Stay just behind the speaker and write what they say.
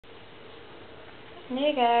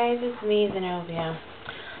Hey guys, it's me, Zenobia.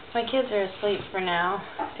 My kids are asleep for now,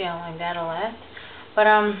 feeling like that'll last. But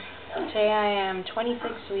today I am 26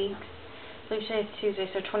 weeks. I believe today's Tuesday,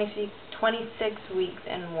 so 26 weeks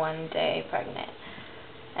and 1 day pregnant.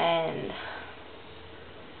 And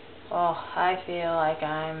I feel like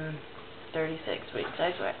I'm 36 weeks,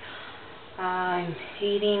 I swear. I'm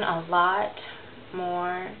eating a lot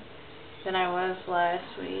more than I was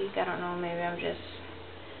last week. I don't know, maybe I'm just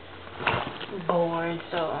bored,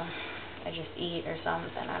 so I just eat or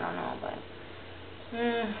something. I don't know, but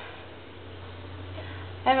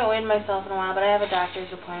I haven't weighed myself in a while, but I have a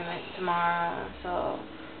doctor's appointment tomorrow, so I'll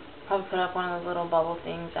probably put up one of those little bubble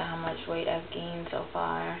things of how much weight I've gained so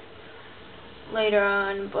far later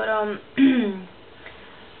on. But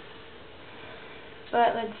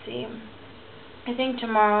but let's see. I think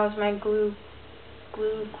tomorrow is my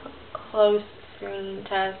glucose screen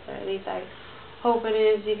test, or at least I hope it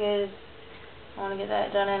is, because I want to get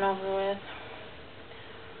that done and over with.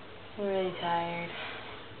 I'm really tired.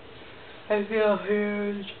 I feel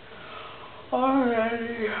huge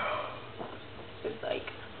already. It's like,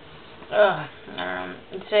 I don't know.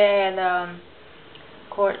 Today I had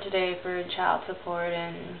court today for child support,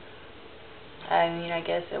 and I mean, I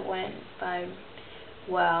guess it went by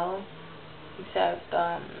well, except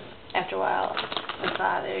after a while, my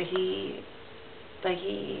father,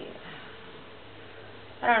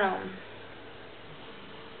 I don't know,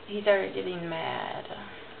 he started getting mad,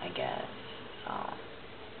 I guess, so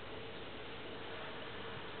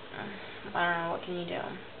I don't know, what can you do?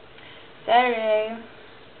 Saturday,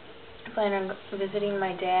 I plan on visiting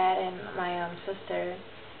my dad and my sister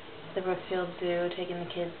at the Brookfield Zoo, taking the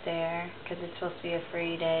kids there, because it's supposed to be a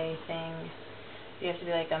free day thing. You have to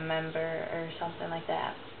be like a member or something like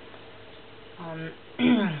that.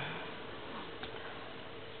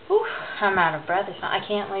 Whew, I'm out of breath or something. I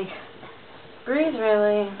can't like breathe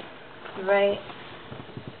really, right?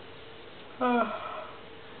 I'm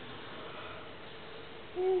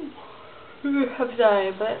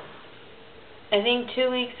sorry, but I think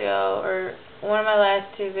 2 weeks ago, or one of my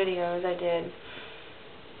last two videos I did,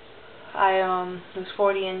 I was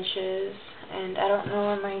 40 inches, and I don't know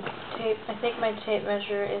where my tape, I think my tape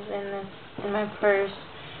measure is in my purse,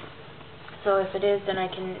 so if it is, then I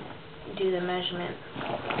can do the measurement,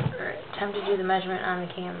 or attempt to do the measurement on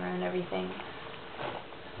the camera and everything.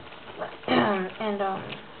 And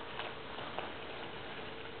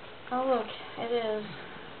oh look, it is.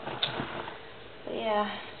 But yeah,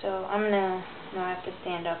 so I'm gonna, I have to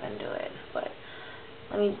stand up and do it, but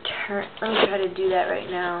let me try to do that right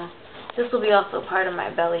now. This will be also part of my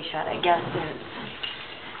belly shot, I guess, since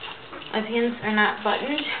my pants are not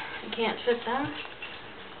buttoned. I can't fit them.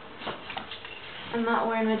 I'm not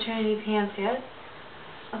wearing maternity pants yet.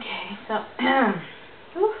 Okay, so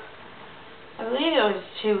whew, I believe it was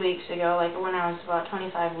 2 weeks ago, like when I was about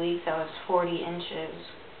 25 weeks, I was 40 inches.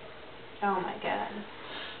 Oh my god.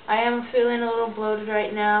 I am feeling a little bloated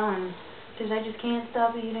right now, and because I just can't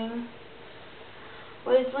stop eating.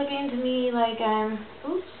 But it's looking to me like I'm,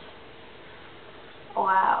 oops.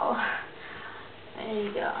 Wow. There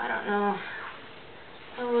you go. I don't know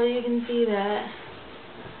how well you can see that,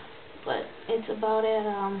 but it's about at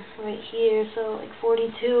right here, so like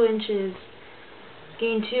 42 inches.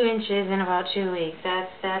 Gained 2 inches in about 2 weeks.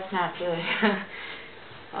 That's not good.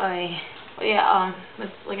 But yeah,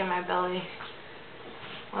 let's look at my belly.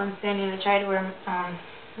 While I'm standing, I try to wear a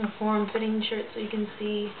form-fitting shirt so you can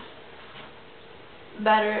see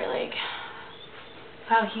better, like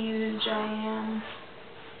how huge I am.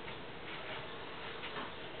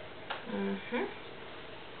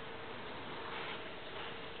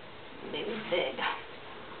 Baby's big.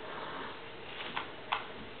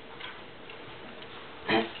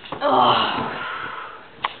 Oh,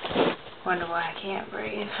 wonder why I can't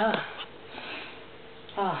breathe.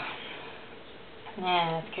 Oh,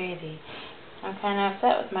 yeah, that's crazy. I'm kind of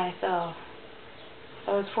upset with myself. I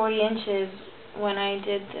was 40 inches when I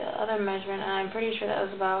did the other measurement, and I'm pretty sure that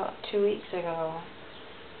was about 2 weeks ago.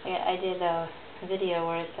 Yeah, I did a video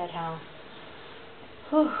where it said how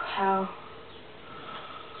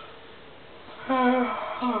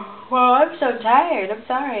well, I'm so tired, I'm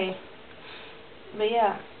sorry. But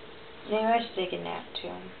yeah, maybe I should take a nap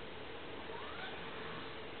too.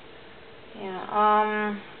 Yeah,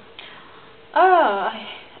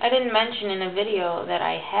 I didn't mention in a video that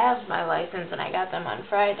I have my license and I got them on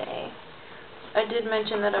Friday. I did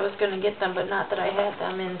mention that I was going to get them, but not that I had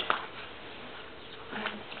them, and let's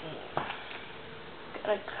see.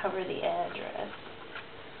 Gotta cover the address.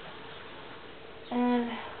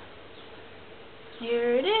 And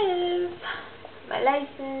here it is. My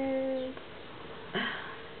license.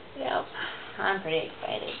 Yep. I'm pretty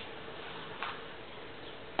excited.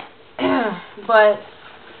 But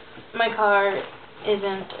my car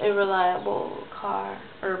isn't a reliable car,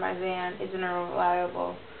 or my van isn't a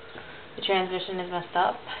reliable. The transmission is messed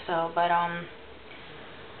up, so, but,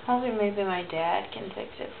 hopefully maybe my dad can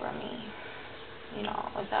fix it for me, you know,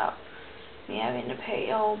 without me having to pay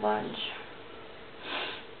a whole bunch.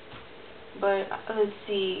 But, let's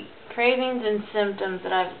see, cravings and symptoms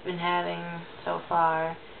that I've been having so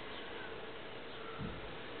far.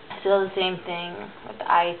 Still the same thing with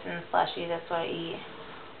the ice and slushy. That's what I eat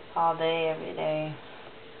all day, every day.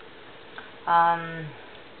 I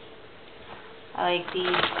like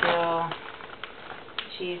these too.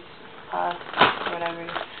 Cheese puffs, whatever.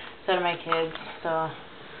 So do my kids. So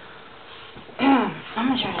I'm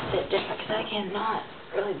gonna try to sit different because I cannot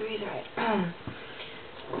really breathe right.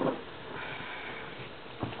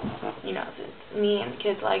 You know, me and the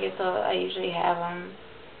kids like it, so I usually have them.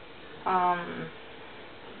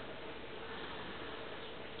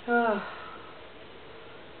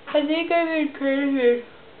 I think I've been crazy.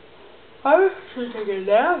 I should take a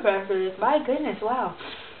nap after this. My goodness, wow.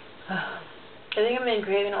 I think I've been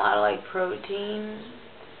craving a lot of like protein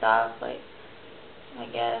stuff, like, I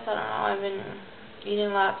guess, I don't know, I've been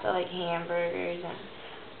eating lots of like hamburgers, and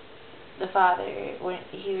the father, when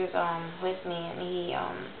he was with me, and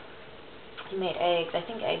he made eggs. I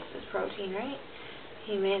think eggs is protein, right?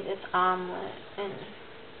 He made this omelet, and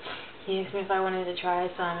he asked me if I wanted to try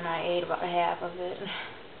some, and I ate about half of it.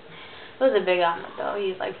 It was a big omelet though. He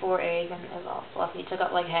used like 4 eggs, and it was all fluffy. He took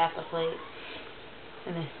up like half a plate,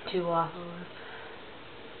 and then 2 waffles.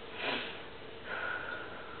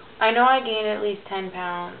 I know I gained at least 10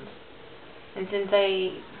 pounds, and since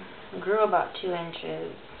I grew about 2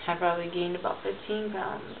 inches, I probably gained about 15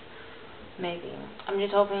 pounds, maybe. I'm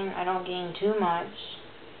just hoping I don't gain too much,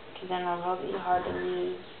 because then it'll probably be hard to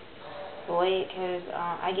lose the weight, because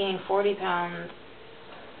I gained 40 pounds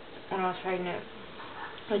when I was pregnant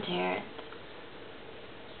with Terrence,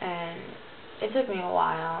 and it took me a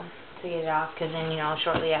while to get it off, because then, you know,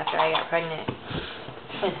 shortly after I got pregnant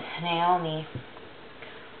with Naomi.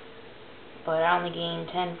 But I only gained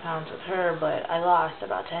 10 pounds with her, but I lost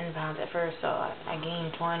about 10 pounds at first, so I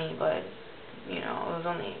gained 20, but, you know, it was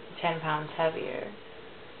only 10 pounds heavier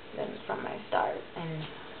than from my start, and,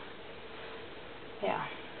 yeah,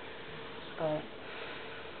 but,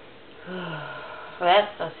 so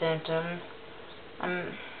that's a symptom.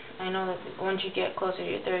 I know that once you get closer to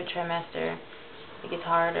your 3rd trimester, it gets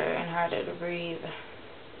harder and harder to breathe.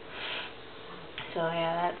 So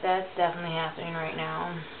yeah, that's definitely happening right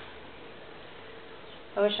now.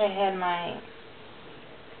 I wish I had my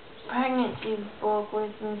pregnancy book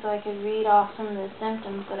with me so I could read off some of the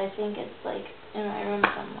symptoms, but I think it's like in my room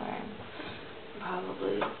somewhere.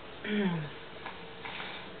 Probably.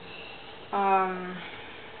 Oh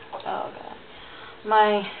god.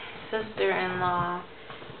 My sister-in-law,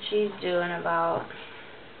 she's due in about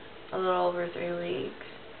a little over 3 weeks.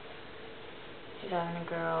 She's having a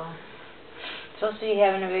girl. Supposed to be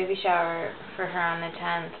having a baby shower for her on the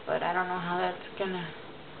 10th, but I don't know how it's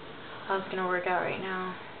gonna work out right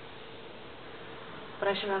now. But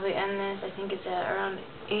I should probably end this. I think it's at around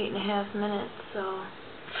 8.5 minutes, so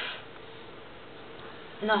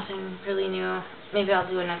nothing really new. Maybe I'll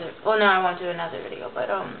do another. Oh no, I won't do another video. But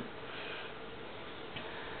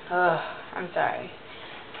I'm sorry.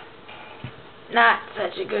 Not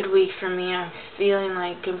such a good week for me. I'm feeling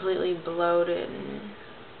like completely bloated and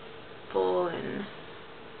full and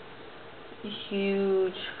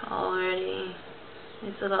huge already.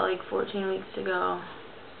 It's still got like 14 weeks to go.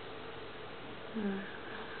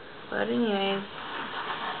 But anyways,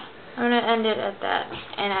 I'm going to end it at that.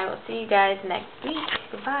 And I will see you guys next week.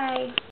 Goodbye.